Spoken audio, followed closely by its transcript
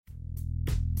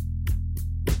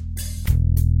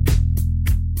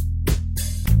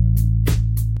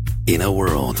In a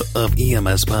world of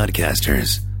EMS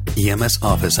podcasters, EMS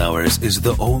Office Hours is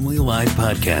the only live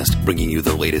podcast bringing you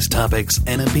the latest topics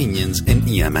and opinions in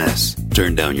EMS.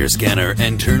 Turn down your scanner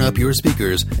and turn up your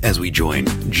speakers as we join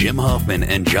Jim Hoffman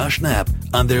and Josh Knapp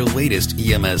on their latest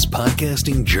EMS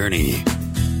podcasting journey.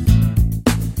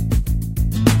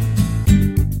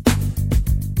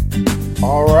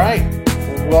 All right,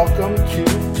 welcome to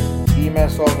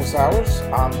EMS Office Hours.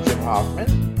 I'm Jim Hoffman.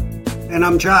 And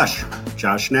I'm Josh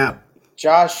Knapp.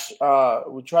 Josh,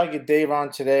 we tried to get Dave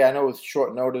on today. I know it's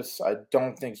short notice. I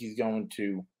don't think he's going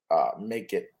to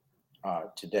make it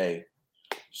today.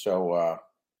 So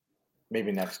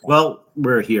maybe next time. Well,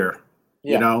 we're here.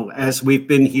 Yeah. You know, as we've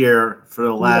been here for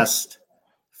the last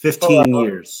 15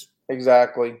 years.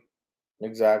 Exactly.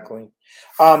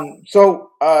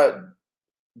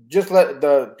 Just let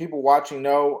the people watching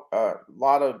know a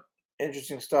lot of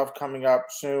interesting stuff coming up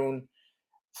soon.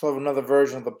 Sort of another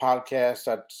version of the podcast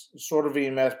that's sort of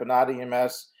EMS, but not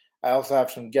EMS. I also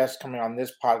have some guests coming on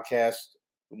this podcast,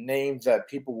 names that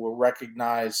people will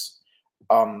recognize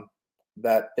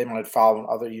that they might follow in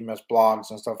other EMS blogs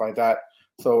and stuff like that.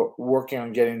 So working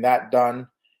on getting that done.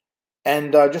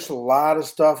 And just a lot of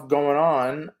stuff going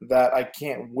on that I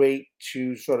can't wait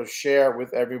to sort of share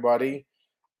with everybody.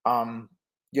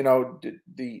 You know,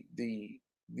 the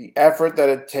effort that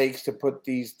it takes to put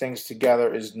these things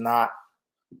together is not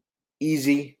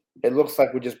easy. It looks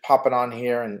like we're just popping on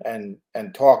here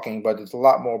and talking, but there's a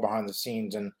lot more behind the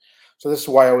scenes. And so this is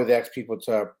why I always ask people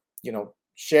to, you know,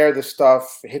 share the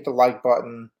stuff, hit the like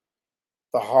button,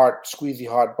 the heart, squeeze the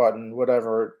heart button,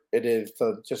 whatever it is,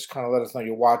 to just kind of let us know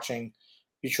you're watching.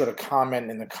 Be sure to comment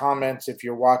in the comments if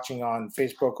you're watching on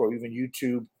Facebook or even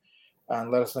YouTube,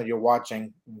 and let us know you're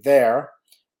watching there.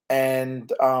 And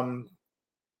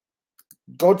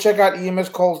go check out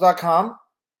emscalls.com.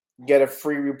 Get a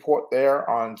free report there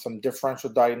on some differential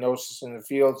diagnosis in the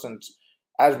field. Since,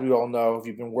 as we all know, if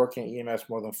you've been working EMS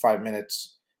more than 5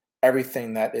 minutes,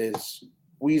 everything that is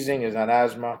wheezing is not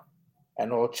asthma,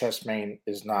 and all chest pain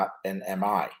is not an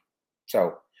MI.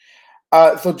 So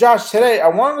Josh, today I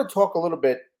wanted to talk a little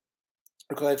bit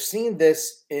because I've seen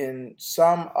this in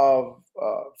some of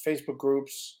Facebook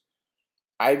groups.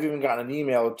 I've even gotten an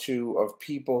email or two of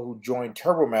people who joined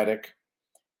TurboMedic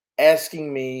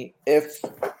asking me if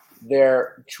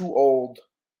they're too old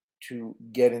to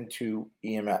get into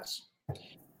EMS.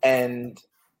 And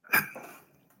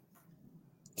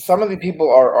some of the people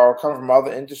are coming from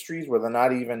other industries where they're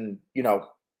not even, you know,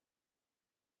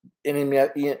 in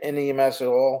EMS at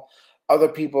all. Other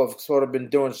people have sort of been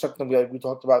doing something like we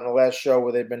talked about in the last show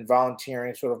where they've been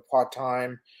volunteering sort of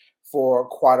part-time for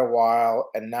quite a while,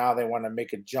 and now they want to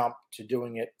make a jump to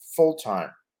doing it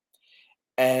full-time.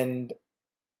 And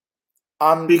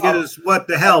because what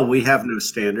the hell, we have no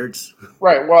standards.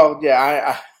 Right. Well,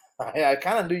 yeah, I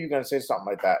kind of knew you were going to say something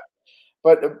like that.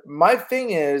 But my thing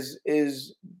is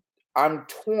I'm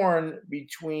torn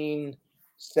between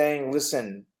saying,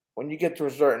 listen, when you get to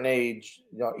a certain age,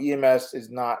 you know, EMS is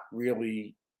not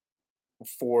really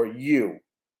for you,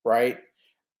 right?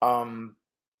 And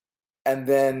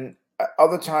then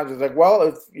other times it's like,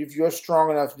 well, if you're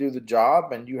strong enough to do the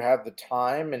job and you have the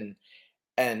time and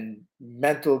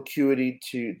mental acuity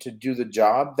to do the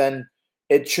job, then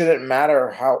it shouldn't matter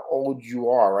how old you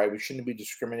are, right? We shouldn't be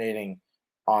discriminating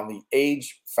on the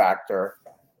age factor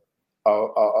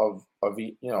of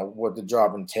you know what the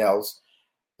job entails.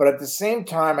 But at the same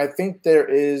time, I think there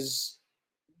is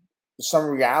some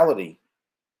reality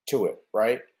to it,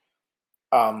 right?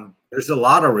 There's a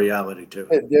lot of reality to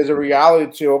it. There's a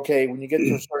reality to, okay, when you get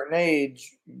to a certain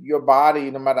age, your body,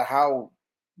 no matter how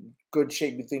good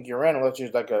shape you think you're in, unless you're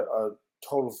like a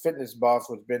total fitness buff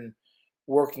who's been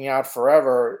working out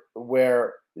forever,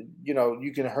 where, you know,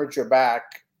 you can hurt your back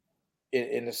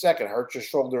in a second, hurt your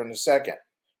shoulder in a second,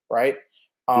 right?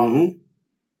 And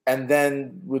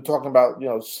then we're talking about, you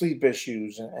know, sleep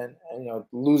issues and you know,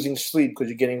 losing sleep because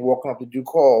you're getting woken up to do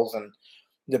calls, and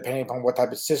depending upon what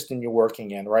type of system you're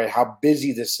working in, right? How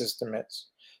busy the system is.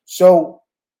 So,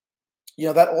 you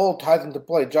know, that all ties into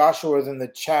play. Joshua is in the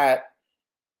chat,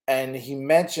 and he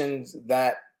mentioned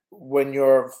that when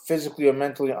you're physically or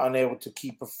mentally unable to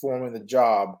keep performing the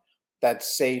job,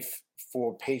 that's safe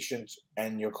for patients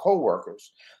and your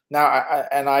coworkers. Now,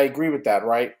 I agree with that,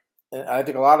 right? And I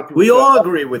think a lot of people. We all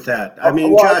agree with that. I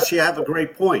mean, Josh, you have a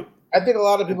great point. I think a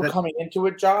lot of people coming into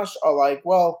it, Josh, are like,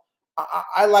 well,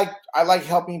 I like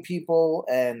helping people,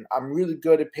 and I'm really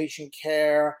good at patient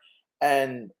care,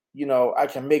 and you know, I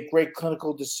can make great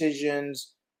clinical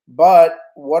decisions. But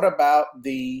what about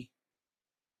the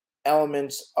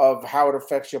elements of how it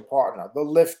affects your partner, the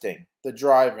lifting, the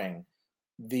driving,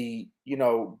 the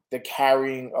the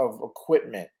carrying of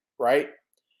equipment, right?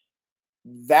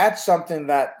 That's something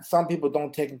that some people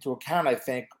don't take into account, I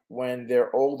think, when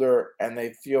they're older and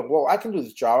they feel, well, I can do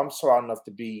this job. I'm smart enough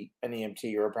to be an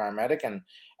EMT or a paramedic, and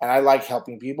I like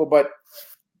helping people. But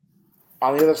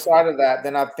on the other side of that,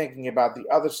 they're not thinking about the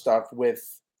other stuff with,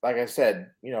 like I said,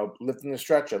 lifting the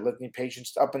stretcher, lifting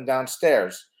patients up and down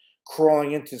stairs,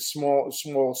 crawling into small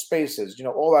spaces,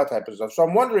 all that type of stuff. So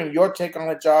I'm wondering your take on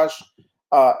it, Josh,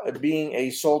 being a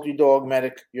salty dog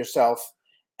medic yourself,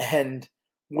 and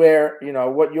where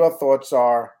what your thoughts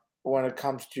are when it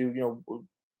comes to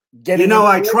getting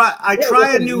I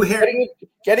try a new hair.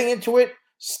 getting into it,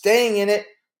 staying in it,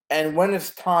 and when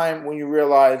it's time, when you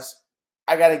realize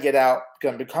I got to get out,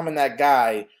 because I'm becoming that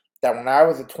guy that when I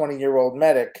was a 20-year-old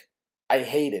medic, I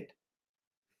hated.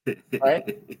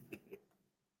 Right?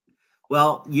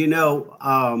 Well, you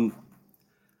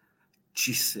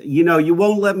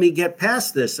won't let me get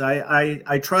past this.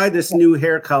 I try this new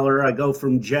hair color. I go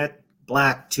from jet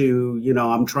black to,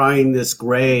 I'm trying this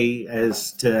gray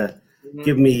as to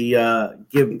give me a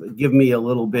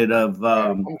little bit of.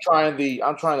 I'm trying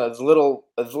as little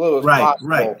as possible.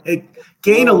 Right.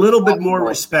 Gain a little bit more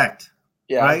respect.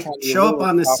 Yeah. Right. Show up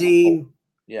on the scene.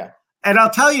 Yeah. And I'll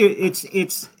tell you,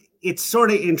 it's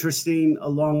sort of interesting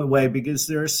along the way, because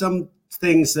there are some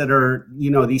things that are,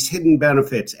 these hidden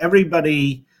benefits.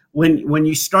 Everybody, when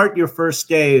you start your first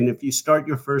day, and if you start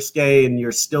your first day and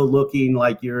you're still looking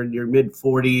like you're in your mid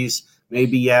 40s,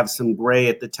 maybe you have some gray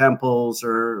at the temples,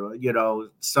 or,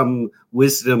 some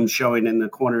wisdom showing in the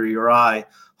corner of your eye.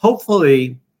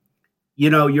 Hopefully,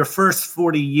 your first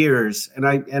 40 years, and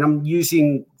I'm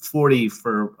using 40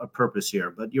 for a purpose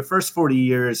here, but your first 40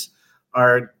 years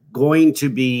are going to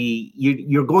be,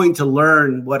 you're going to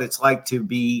learn what it's like to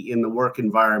be in the work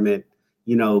environment,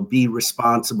 be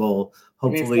responsible,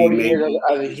 hopefully maybe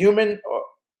as a human, or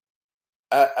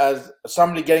as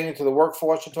somebody getting into the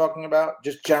workforce you're talking about,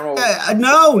 just general.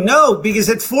 No, because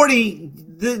at 40,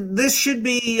 this should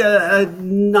be a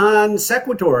non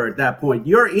sequitur at that point.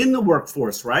 You're in the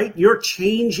workforce, right? You're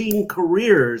changing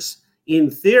careers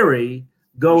in theory,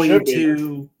 going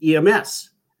to EMS.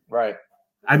 Right.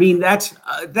 I mean, that's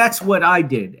what I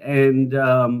did, and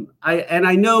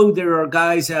I know there are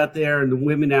guys out there and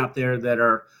women out there that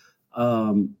are,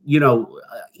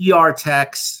 ER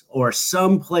techs or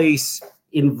someplace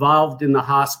involved in the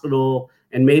hospital,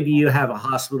 and maybe you have a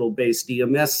hospital-based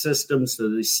EMS system, so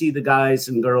they see the guys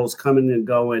and girls coming and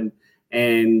going,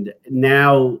 and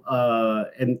now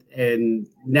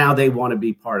now they want to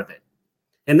be part of it.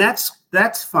 And that's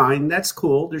fine. That's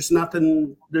cool. There's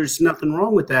nothing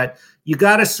wrong with that. You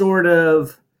got to sort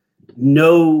of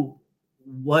know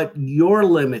what your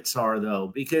limits are, though,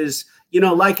 because,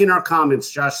 like in our comments,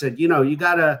 Josh said, you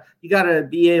gotta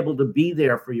be able to be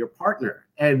there for your partner.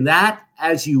 And that,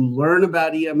 as you learn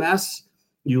about EMS,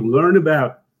 you learn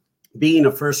about being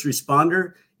a first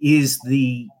responder, is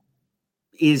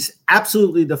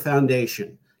absolutely the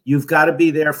foundation. You've got to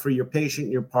be there for your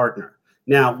patient, your partner.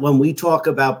 Now, when we talk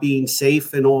about being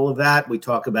safe and all of that, we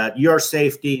talk about your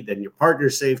safety, then your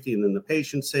partner's safety, and then the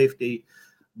patient's safety.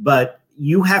 But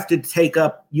you have to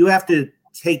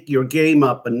take your game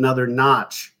up another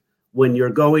notch when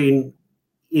you're going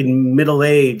in middle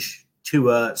age to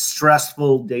a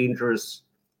stressful, dangerous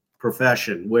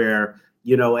profession where,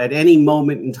 at any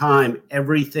moment in time,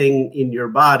 everything in your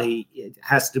body, it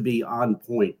has to be on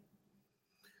point.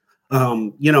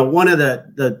 One of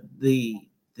the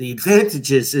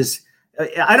advantages is,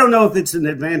 I don't know if it's an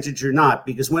advantage or not,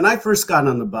 because when I first got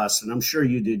on the bus, and I'm sure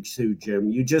you did too,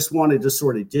 Jim, you just wanted to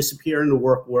sort of disappear in the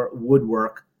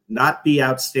woodwork, not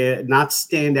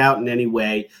stand out in any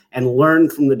way, and learn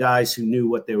from the guys who knew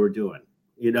what they were doing,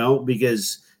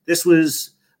 because this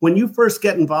was, when you first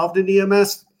get involved in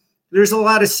EMS, there's a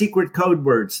lot of secret code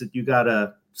words that you got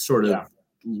to sort of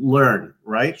learn,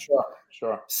 right?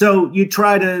 Sure. So you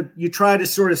try to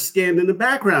sort of stand in the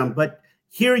background, but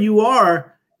here you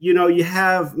are, you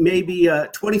have maybe a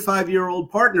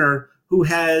 25-year-old partner who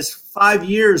has 5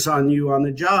 years on you on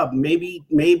the job. Maybe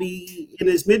in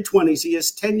his mid-20s, he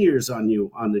has 10 years on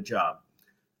you on the job.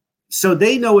 So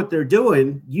they know what they're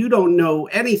doing. You don't know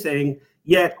anything,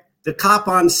 yet the cop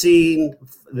on scene,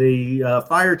 the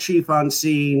fire chief on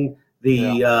scene,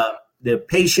 the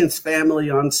patient's family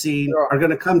on scene are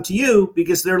going to come to you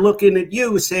because they're looking at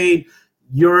you saying,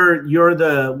 you're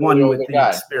the one with the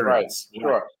experience. Right.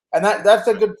 Sure. And that's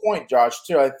a good point, Josh,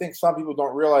 too. I think some people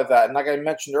don't realize that. And like I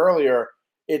mentioned earlier,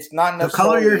 it's not necessarily the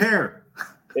color of your hair.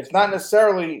 It's not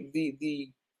necessarily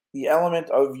the element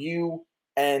of you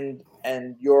and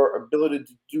your ability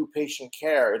to do patient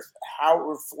care. It's how it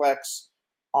reflects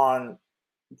on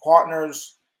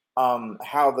partners,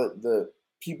 how the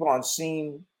people on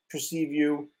scene perceive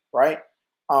you, right?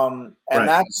 And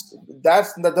Right.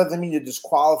 that doesn't mean you're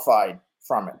disqualified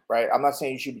from it, right? I'm not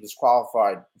saying you should be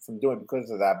disqualified from doing it because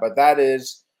of that, but that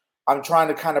is, I'm trying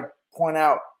to kind of point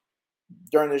out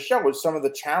during the show with some of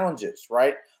the challenges,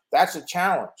 right? That's a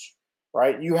challenge,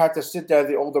 right? You have to sit there,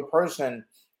 the older person,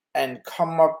 and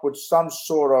come up with some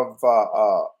sort of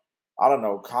I don't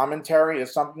know, commentary or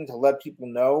something to let people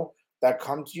know that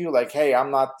come to you like, hey,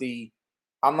 I'm not the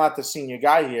senior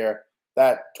guy here.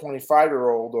 That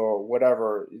 25-year-old or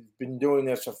whatever has been doing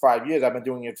this for 5 years. I've been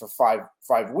doing it for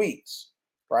five weeks,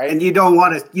 right? And you don't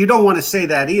want to say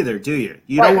that either, do you?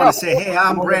 You don't Right. want No, to say, "Hey,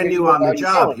 I'm you wanna brand make new sure on the how you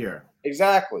job doing. here."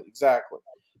 Exactly. So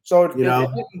You know,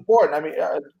 it's important. I mean,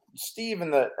 Steve in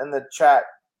the chat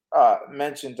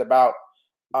mentioned about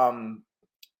um,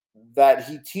 that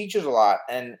he teaches a lot,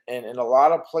 and in a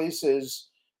lot of places,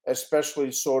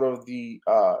 especially sort of the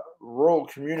rural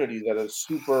community that is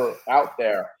super out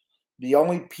there, the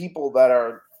only people that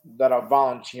are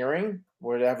volunteering,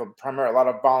 where they have a lot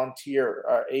of volunteer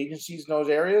agencies in those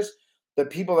areas, the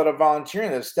people that are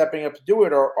volunteering, that are stepping up to do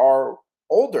it, are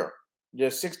older. They're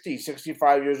 60,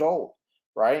 65 years old,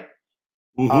 right?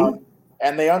 Um, hmm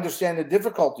and they understand the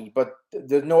difficulties, but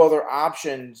there's no other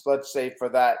options, let's say, for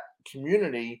that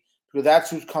community, because that's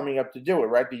who's coming up to do it,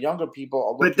 right? The younger people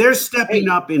are but looking they're to get stepping paid.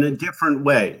 up in a different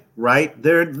way, right?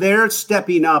 They're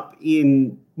stepping up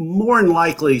in more than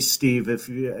likely, Steve. If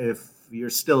you're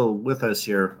still with us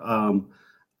here, I'm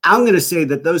going to say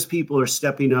that those people are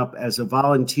stepping up as a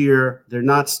volunteer. They're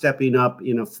not stepping up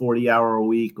in a 40-hour a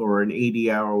week or an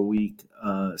 80-hour a week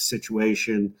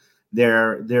situation.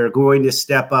 They're going to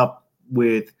step up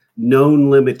with known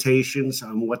limitations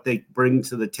on what they bring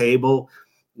to the table.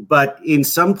 But in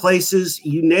some places,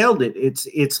 you nailed it.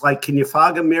 It's like, can you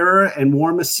fog a mirror and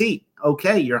warm a seat?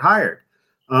 Okay, you're hired,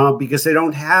 because they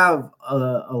don't have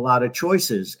a lot of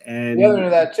choices, The other and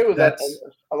than that too is that that's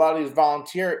a lot of these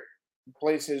volunteer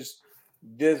places,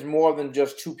 there's more than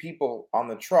just two people on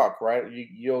the truck, right?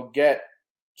 You'll get a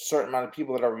certain amount of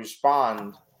people that are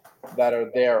respond that are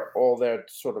there, all there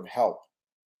to sort of help.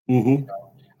 hmm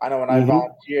I know when I hmm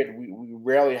volunteered, we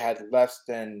rarely had less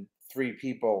than three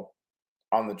people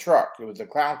on the truck. It was a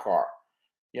clown car.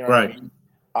 You know what I right, mean?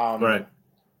 right.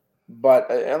 But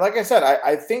and like I said,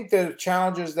 I think the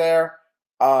challenges there,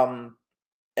 um,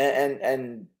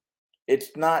 and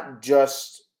it's not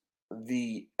just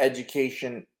the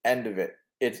education end of it.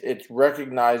 It's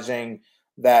recognizing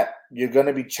that you're going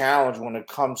to be challenged when it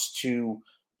comes to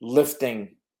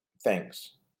lifting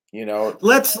things. You know,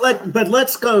 Let's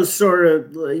go sort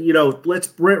of,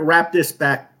 let's wrap this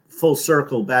back full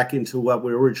circle back into what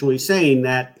we were originally saying,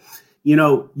 that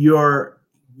your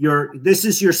this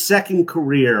is your second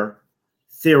career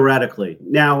theoretically.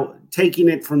 Now, taking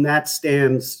it from that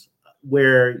stance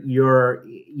where you're,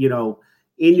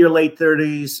 in your late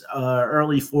 30s,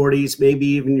 early 40s, maybe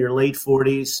even your late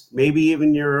 40s, maybe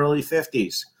even your early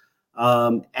 50s,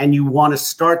 and you want to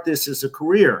start this as a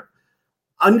career,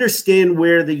 understand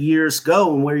where the years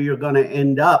go and where you're going to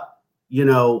end up,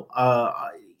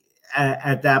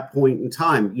 at that point in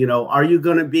time. Are you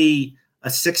going to be a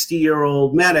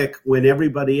 60-year-old medic when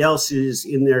everybody else is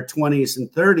in their 20s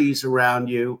and 30s around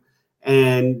you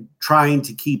and trying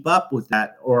to keep up with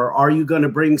that? Or are you going to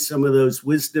bring some of those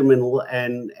wisdom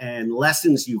and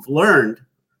lessons you've learned,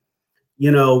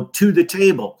 to the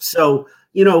table? So,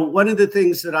 one of the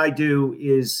things that I do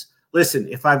is, listen,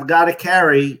 if I've got to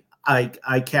carry, I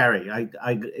carry.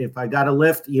 If I got to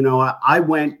lift, I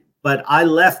went, but I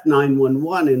left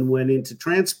 911 and went into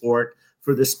transport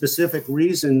for the specific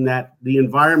reason that the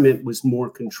environment was more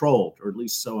controlled, or at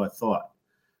least so I thought.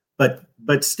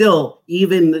 But still,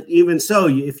 even so,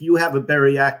 if you have a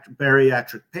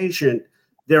bariatric patient,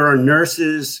 there are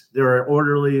nurses, there are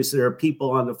orderlies, there are people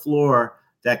on the floor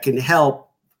that can help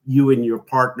you and your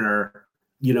partner,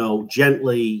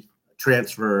 gently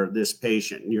transfer this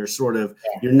patient. You're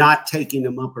not taking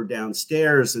them up or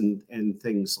downstairs and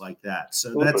things like that. So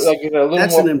like you said,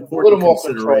 that's an a little important more control.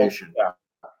 consideration. Yeah.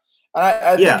 And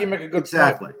I think Yeah, you make a good point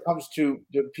exactly. when it comes to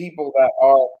the people that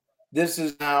are. This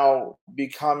is now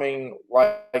becoming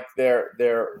like their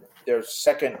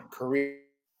second career,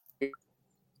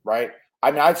 right?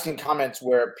 I mean, I've seen comments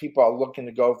where people are looking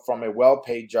to go from a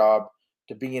well-paid job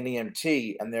to being an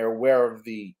EMT, and they're aware of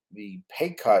the pay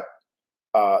cut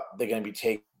they're going to be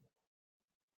taking.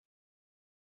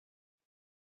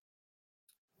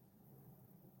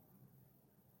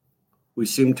 We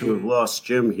seem to have lost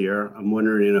Jim here. I'm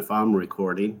wondering if I'm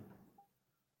recording.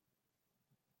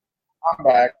 I'm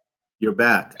back. You're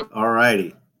back. All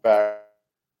righty. Back.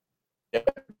 Yeah.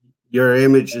 Your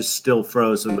image is still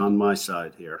frozen on my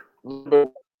side here,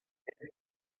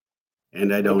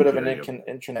 and I don't bit of hear an you.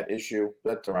 internet issue.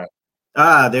 That's all right.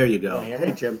 Ah, there you go. Hear Hey,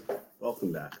 me? Jim.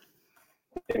 Welcome back.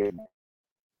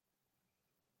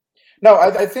 No,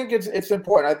 I think it's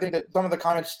important. I think that some of the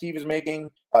comments Steve is making,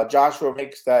 Joshua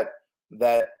makes, that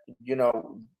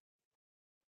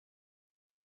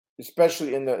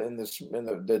especially in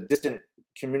the distant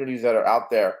communities that are out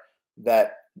there,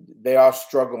 that they are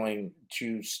struggling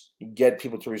to get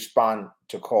people to respond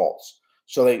to calls.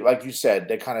 So they, like you said,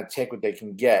 they kind of take what they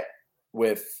can get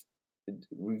with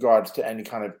regards to any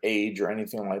kind of age or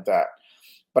anything like that.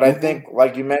 But I think,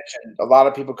 like you mentioned, a lot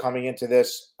of people coming into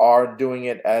this are doing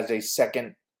it as a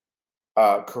second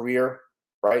career,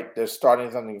 right? They're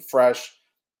starting something fresh,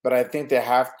 but I think they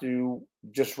have to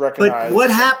just recognize. But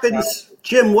what happens,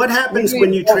 Jim? What happens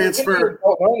when you transfer?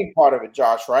 The learning part of it,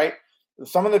 Josh, right?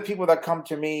 Some of the people that come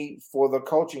to me for the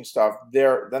coaching stuff,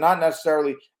 they're not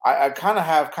necessarily. I kind of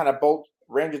have both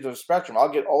ranges of the spectrum. I'll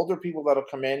get older people that'll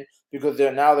come in because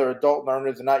they're adult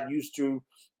learners. They're not used to,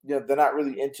 they're not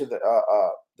really into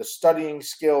the studying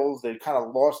skills. They kind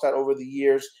of lost that over the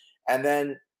years, and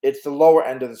then it's the lower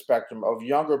end of the spectrum of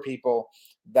younger people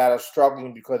that are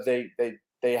struggling because they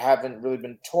haven't really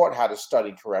been taught how to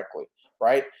study correctly,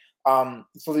 right?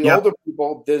 So the older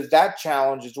people, there's that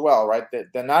challenge as well, right?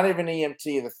 They're not even EMT.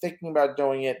 They're thinking about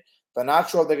doing it. They're not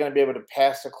sure if they're going to be able to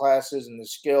pass the classes and the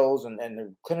skills and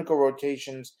the clinical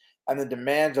rotations and the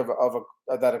demands of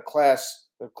a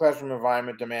classroom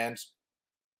environment demands.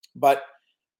 But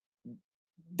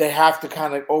they have to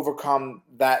kind of overcome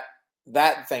that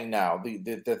thing now,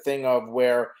 the thing of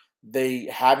where they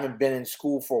haven't been in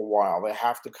school for a while. They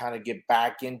have to kind of get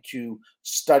back into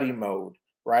study mode,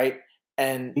 right?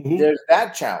 And there's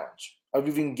that challenge of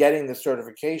even getting the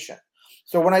certification.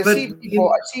 So when I see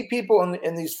people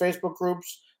in these Facebook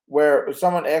groups where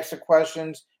someone asks the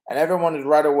questions and everyone is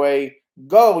right away,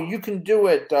 go, you can do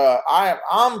it.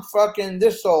 I'm fucking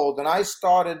this old and I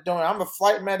started doing, I'm a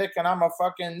flight medic and I'm a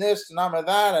fucking this and I'm a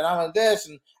that and I'm a this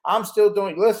and I'm still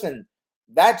doing, listen,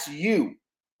 that's you,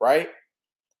 right?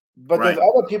 But there's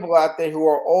other people out there who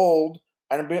are old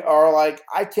and are like,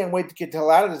 I can't wait to get the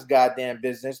hell out of this goddamn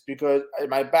business because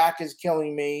my back is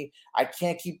killing me. I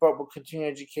can't keep up with continuing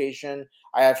education.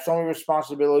 I have so many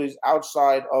responsibilities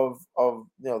outside of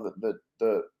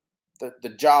the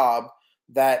job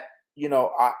that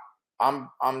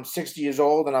I'm 60 years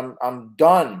old and I'm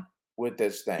done with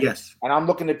this thing. Yes. And I'm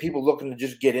looking at people looking to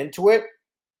just get into it,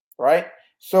 right?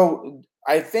 So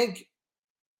I think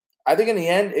in the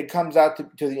end, it comes out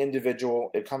to the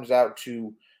individual. It comes out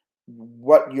to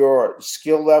what your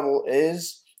skill level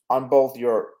is on both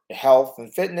your health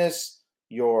and fitness,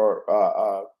 your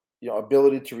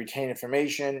ability to retain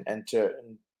information, and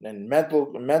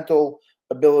mental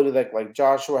ability, like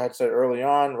Joshua had said early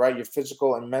on, right? Your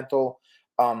physical and mental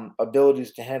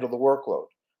abilities to handle the workload.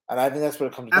 And I think that's what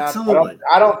it comes down to.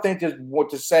 I don't think there's what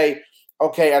to say.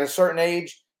 Okay, at a certain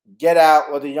age, get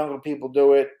out. Let the younger people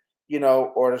do it.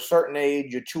 Or at a certain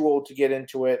age, you're too old to get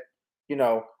into it,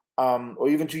 or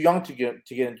even too young to get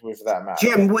into it for that matter.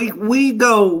 Jim, we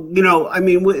go,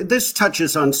 this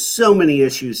touches on so many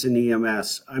issues in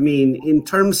EMS. I mean, in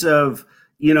terms of,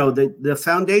 the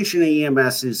foundation of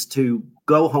EMS is to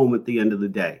go home at the end of the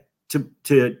day, to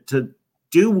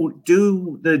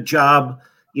do the job,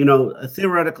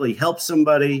 theoretically help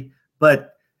somebody,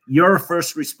 but your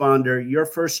first responder, your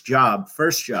first job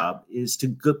is to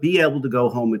be able to go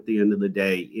home at the end of the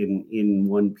day in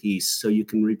one piece so you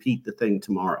can repeat the thing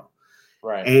tomorrow.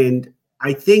 Right. And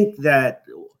I think that,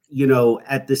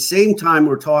 at the same time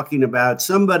we're talking about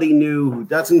somebody new who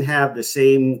doesn't have the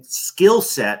same skill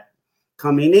set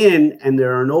coming in and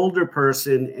they're an older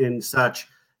person and such.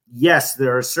 Yes,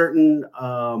 there are certain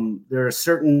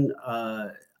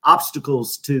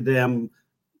obstacles to them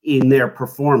in their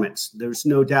performance. There's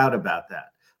no doubt about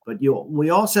that. But we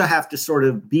also have to sort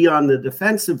of be on the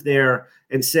defensive there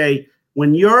and say,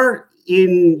 when you're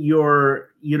in your,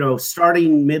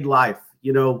 starting midlife,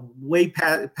 way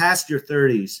past your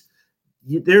 30s,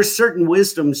 there's certain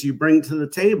wisdoms you bring to the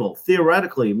table,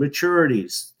 theoretically,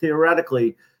 maturities,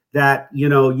 that,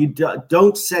 you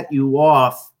don't set you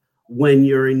off when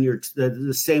you're in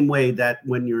the same way that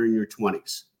when you're in your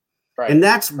 20s. Right. And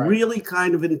that's really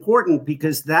kind of important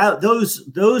because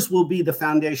those will be the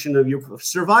foundation of your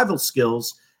survival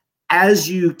skills as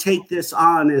you take this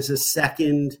on as a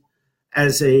second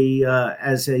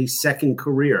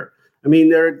career. I mean,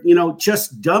 they're,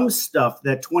 just dumb stuff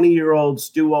that 20-year-olds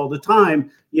do all the time.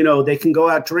 They can go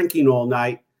out drinking all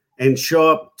night and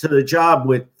show up to the job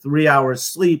with 3 hours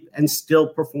sleep and still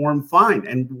perform fine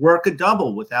and work a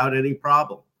double without any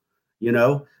problem,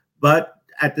 But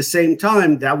at the same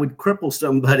time, that would cripple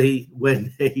somebody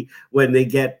when they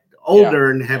get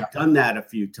older and have done that a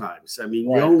few times. I mean,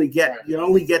 you only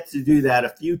get to do that a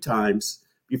few times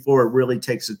before it really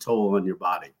takes a toll on your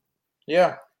body.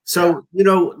 Yeah. So,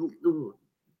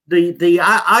 the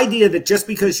idea that just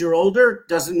because you're older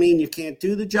doesn't mean you can't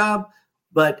do the job,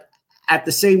 but at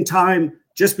the same time,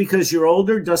 just because you're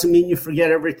older doesn't mean you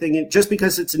forget everything. And just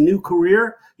because it's a new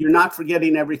career, you're not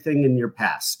forgetting everything in your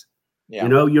past. Yeah.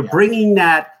 You're bringing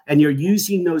that and you're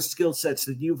using those skill sets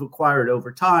that you've acquired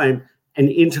over time and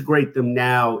integrate them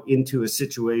now into a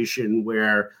situation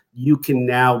where you can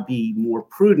now be more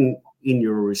prudent in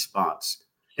your response.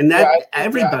 And that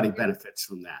everybody benefits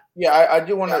from that. Yeah, I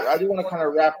do want to kind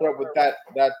of wrap it up with that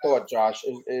thought, Josh,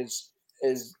 is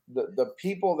the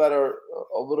people that are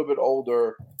a little bit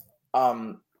older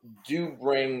do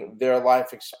bring their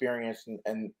life experience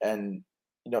and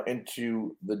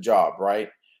into the job, right?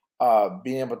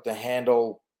 Being able to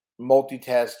handle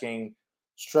multitasking,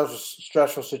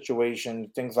 stressful situations,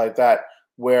 things like that,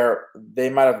 where they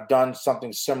might have done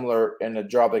something similar in a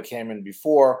job they came in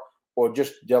before, or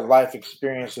just their life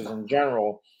experiences in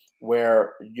general,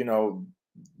 where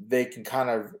they can kind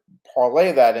of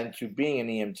parlay that into being an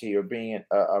EMT or being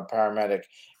a paramedic,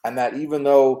 and that even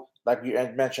though, like you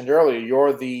mentioned earlier,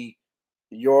 you're the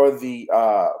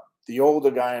older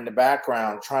guy in the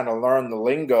background trying to learn the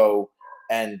lingo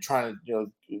and trying to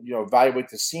evaluate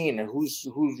the scene and who's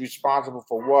responsible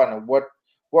for what, and what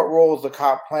role is the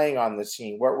cop playing on the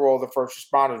scene, what role the first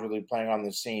responders really playing on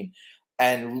the scene,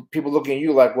 and people looking at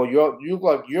you like, well, you look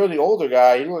like you're the older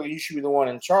guy, you look like you should be the one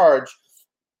in charge,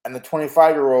 and the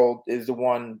 25-year-old is the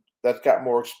one that's got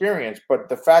more experience. But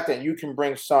the fact that you can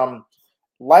bring some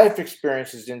life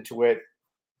experiences into it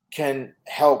can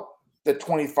help the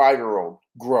 25-year-old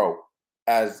grow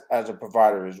as a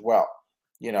provider as well.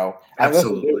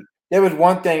 Absolutely. Listen, there was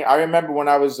one thing I remember when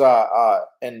I was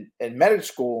in medical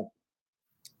school,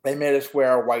 they made us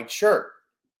wear a white shirt.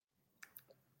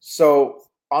 So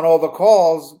on all the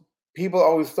calls, people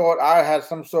always thought I had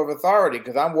some sort of authority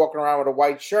because I'm walking around with a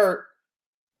white shirt,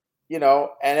 and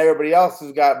everybody else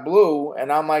has got blue,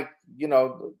 and I'm like,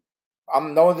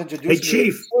 I'm no one's introducing me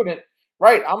to the student,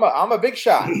 right? I'm a big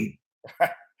shot.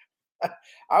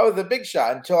 I was a big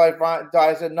shot until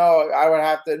I said no. I would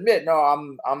have to admit, no,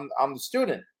 I'm the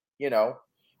student, and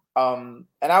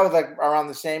I was like around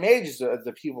the same age as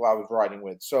the people I was riding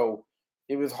with, so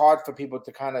it was hard for people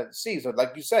to kind of see. So,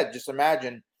 like you said, just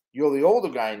imagine you're the older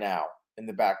guy now in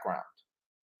the background.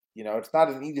 It's not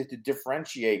as easy to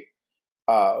differentiate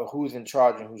who's in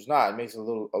charge and who's not. It makes it a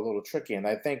little tricky, and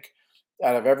I think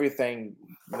out of everything,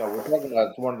 we're talking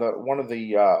about one of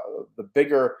the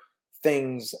bigger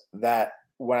things that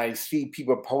when I see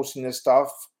people posting this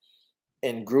stuff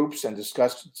in groups and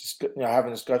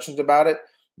having discussions about it,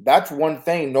 that's one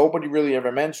thing nobody really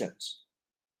ever mentions,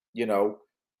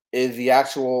 is the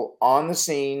actual on the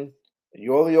scene.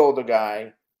 You're the older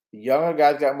guy, the younger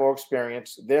guys got more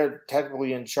experience. They're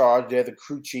technically in charge. They're the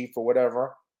crew chief or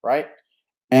whatever, right?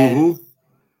 And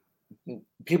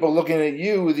people looking at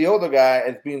you, the older guy,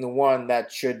 as being the one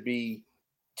that should be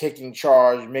taking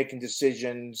charge, making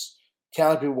decisions,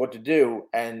 telling people what to do,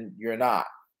 and you're not,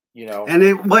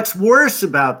 And what's worse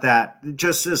about that,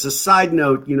 just as a side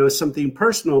note, something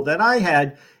personal that I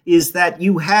had, is that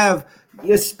you have,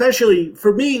 especially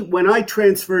for me, when I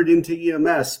transferred into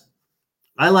EMS,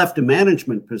 I left a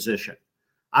management position.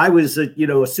 I was a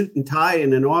suit and tie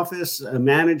in an office, a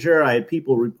manager. I had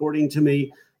people reporting to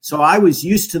me. So I was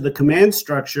used to the command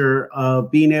structure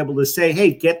of being able to say,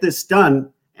 hey, get this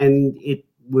done, and it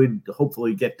would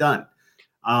hopefully get done.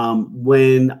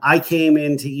 When I came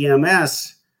into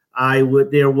EMS,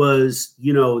 there was,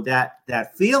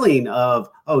 that feeling of,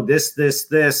 oh,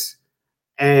 this,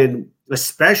 and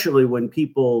especially when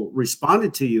people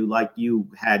responded to you like you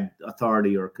had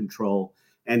authority or control.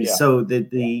 And so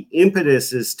the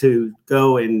impetus is to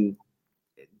go and,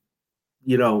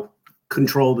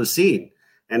 control the scene.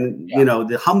 And,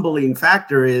 the humbling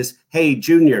factor is, hey,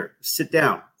 Junior, sit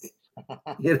down.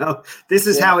 This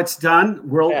is how it's done.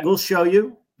 We'll show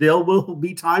you. There will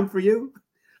be time for you.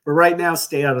 But right now,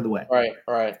 stay out of the way.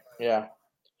 Right. Yeah.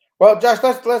 Well, Josh,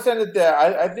 let's end it there.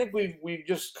 I think we've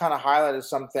just kind of highlighted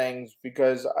some things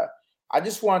because I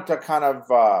just want to kind of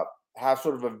have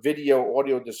sort of a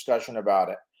audio discussion about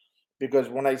it. Because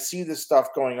when I see this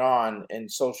stuff going on in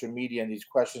social media and these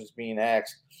questions being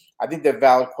asked, I think they're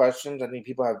valid questions. I think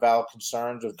people have valid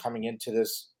concerns of coming into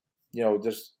this,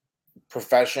 this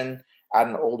profession at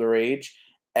an older age.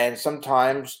 And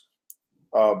sometimes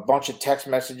a bunch of text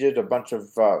messages, a bunch of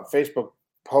Facebook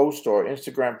posts or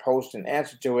Instagram posts in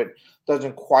answer to it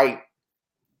doesn't quite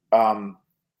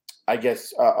I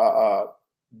guess,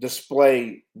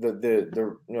 display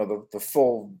the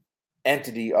full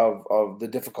entity of the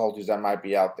difficulties that might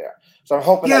be out there. So I'm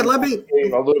hoping. Yeah, that a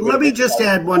little bit let of me just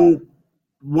insight. add one.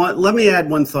 Let me add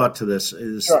one thought to this: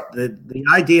 is Sure. the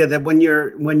idea that when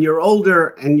you're older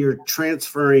and you're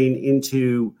transferring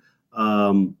into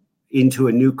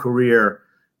a new career,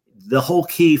 the whole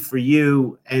key for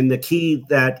you, and the key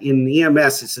that in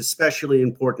EMS is especially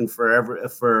important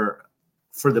for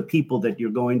the people that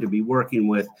you're going to be working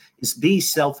with, is be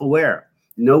self-aware.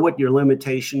 Know what your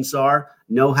limitations are.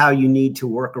 Know how you need to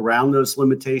work around those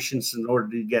limitations in order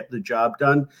to get the job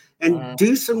done. And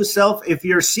do some if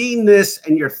you're seeing this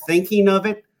and you're thinking of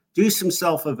it, do some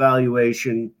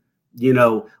self-evaluation.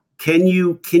 Can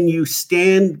you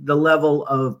stand the level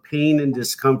of pain and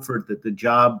discomfort that the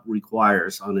job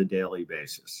requires on a daily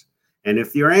basis? And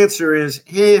if your answer is,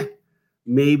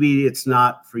 maybe it's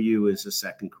not for you as a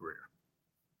second career.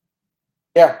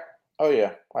 Yeah. Oh,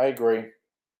 yeah. I agree.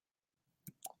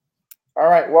 All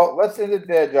right. Well, let's end it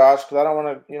there, Josh, because I don't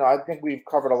want to, I think we've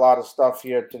covered a lot of stuff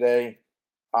here today.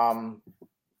 So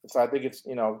I think it's,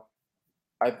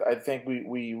 I think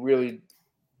we really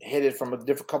hit it from a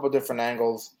couple different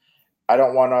angles. I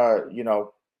don't want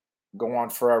to, go on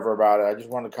forever about it. I just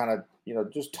want to kind of,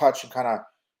 just touch and kind of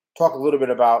talk a little bit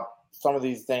about some of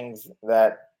these things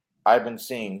that I've been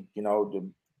seeing.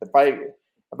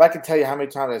 If I could tell you how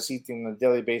many times I see things on a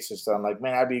daily basis, I'm like,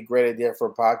 man, that'd be a great idea for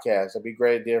a podcast. That'd be a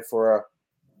great idea for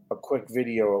a quick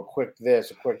video, a quick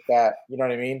this, a quick that. You know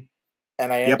what I mean?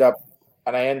 And I end up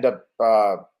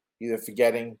either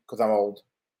forgetting because I'm old,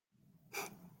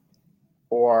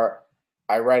 or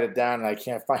I write it down and I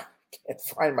can't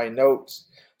find my notes.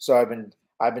 So I've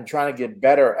been trying to get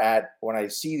better at, when I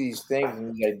see these things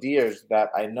and these ideas that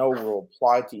I know will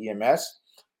apply to EMS,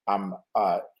 I'm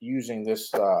using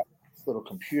this little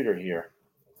computer here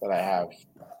that I have.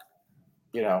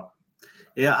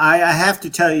 Yeah, I have to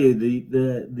tell you,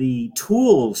 the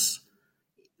tools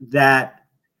that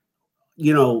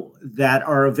that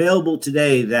are available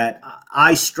today that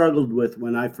I struggled with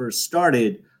when I first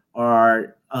started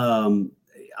are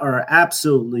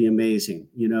absolutely amazing.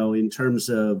 In terms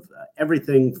of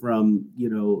everything from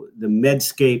the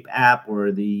Medscape app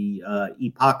or the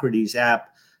Epocrates app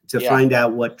to find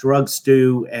out what drugs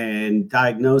do and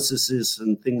diagnoses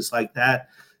and things like that,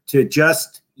 to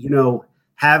just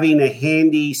having a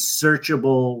handy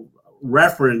searchable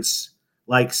reference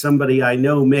like somebody I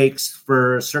know makes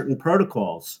for certain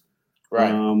protocols.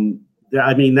 Right.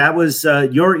 I mean, that was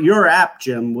your app,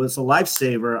 Jim, was a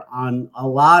lifesaver on a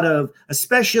lot of,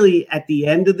 especially at the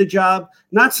end of the job.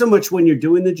 Not so much when you're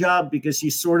doing the job, because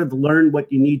you sort of learn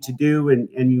what you need to do,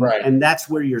 and that's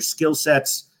where your skill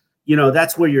sets,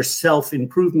 that's where your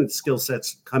self-improvement skill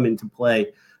sets come into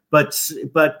play. But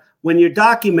when you're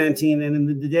documenting, and in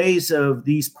the days of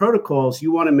these protocols,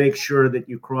 you want to make sure that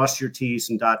you cross your T's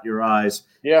and dot your I's.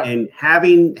 Yeah. And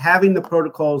having the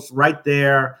protocols right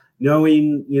there,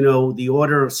 knowing the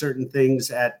order of certain things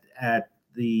at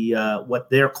the what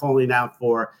they're calling out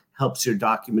for, helps your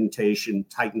documentation,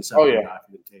 tightens up your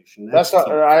documentation. That's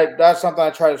something I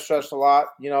try to stress a lot.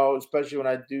 Especially when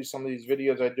I do some of these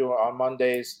videos I do on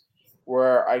Mondays,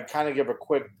 where I kind of give a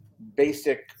quick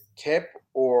basic tip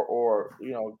or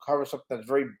cover something that's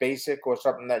very basic or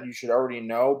something that you should already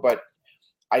know. But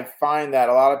I find that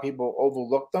a lot of people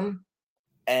overlook them,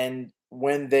 and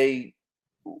when they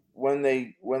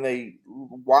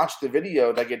watch the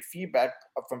video, they get feedback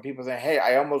from people saying, "Hey,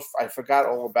 I forgot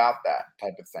all about that,"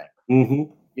 type of thing.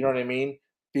 Mm-hmm. You know what I mean?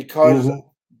 Because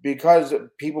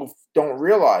people don't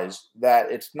realize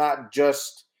that it's not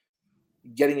just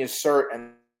getting a cert,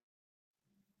 and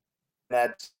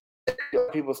that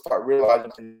people start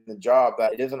realizing in the job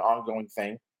that it is an ongoing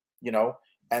thing,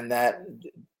 and that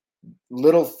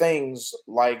little things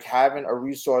like having a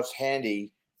resource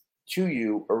handy to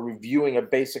you or reviewing a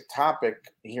basic topic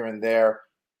here and there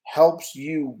helps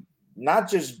you not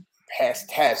just pass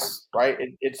tests, right?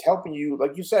 It's helping you,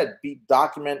 like you said,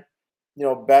 document,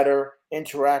 better,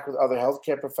 interact with other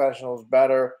healthcare professionals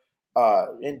better,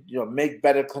 make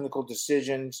better clinical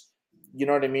decisions. You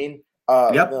know what I mean?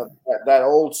 That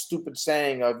old stupid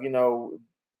saying of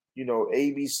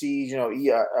ABCs,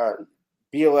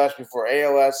 BLS before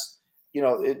ALS.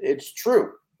 It's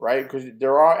true, right? Because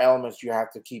there are elements you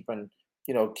have to keep in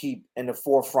the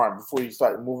forefront before you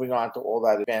start moving on to all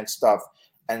that advanced stuff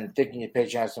and thinking your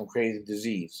patient has some crazy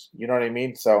disease. You know what I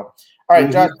mean? So, all right,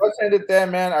 Josh, let's end it there,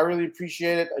 man. I really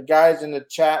appreciate it, guys in the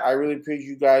chat. I really appreciate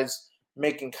you guys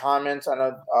making comments. I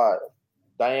know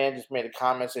Diane just made a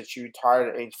comment that she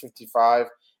retired at age 55,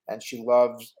 and she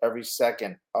loves every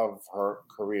second of her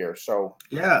career. So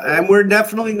yeah, and we're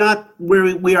definitely not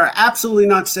we are absolutely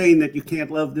not saying that you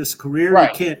can't love this career.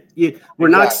 Right. We're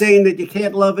not saying that you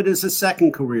can't love it as a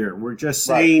second career. We're just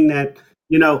saying that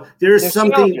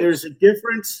there's a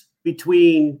difference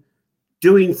between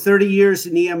doing 30 years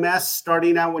in EMS,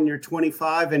 starting out when you're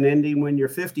 25 and ending when you're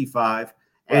 55,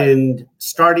 and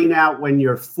starting out when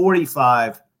you're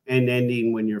 45 and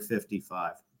ending when you're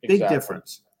 55. Big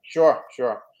difference. Sure.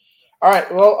 All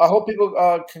right. Well, I hope people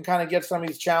can kind of get some of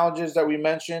these challenges that we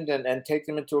mentioned and take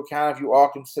them into account if you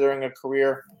are considering a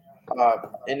career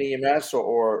in EMS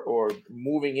or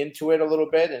moving into it a little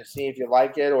bit, and see if you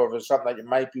like it, or if it's something that you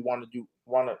might want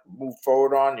to move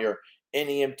forward on. You're in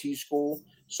EMT school.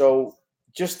 So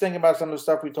just think about some of the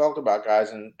stuff we talked about,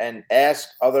 guys, and ask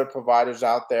other providers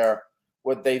out there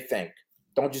what they think.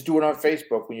 Don't just do it on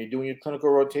Facebook when you're doing your clinical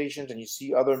rotations and you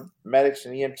see other medics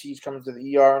and EMTs coming to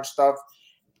the ER and stuff.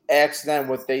 Ask them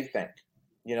what they think.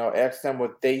 Ask them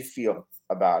what they feel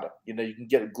about it. You can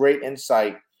get great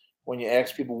insight when you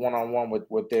ask people one-on-one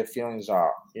what their feelings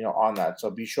are, on that.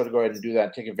 So be sure to go ahead and do that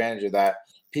and take advantage of that.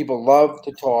 People love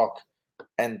to talk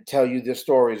and tell you their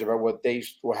stories about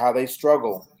how they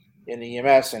struggle in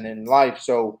EMS and in life.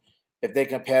 So if they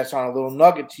can pass on a little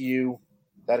nugget to you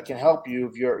that can help you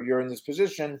if you're in this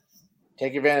position,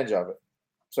 take advantage of it.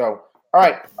 So, all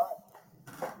right.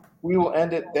 We will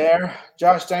end it there.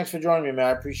 Josh, thanks for joining me, man.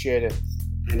 I appreciate it.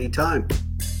 Anytime.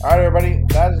 All right, everybody.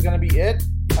 That is going to be it.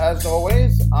 As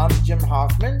always, I'm Jim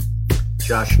Hoffman.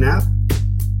 Josh Knapp.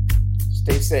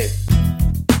 Stay safe.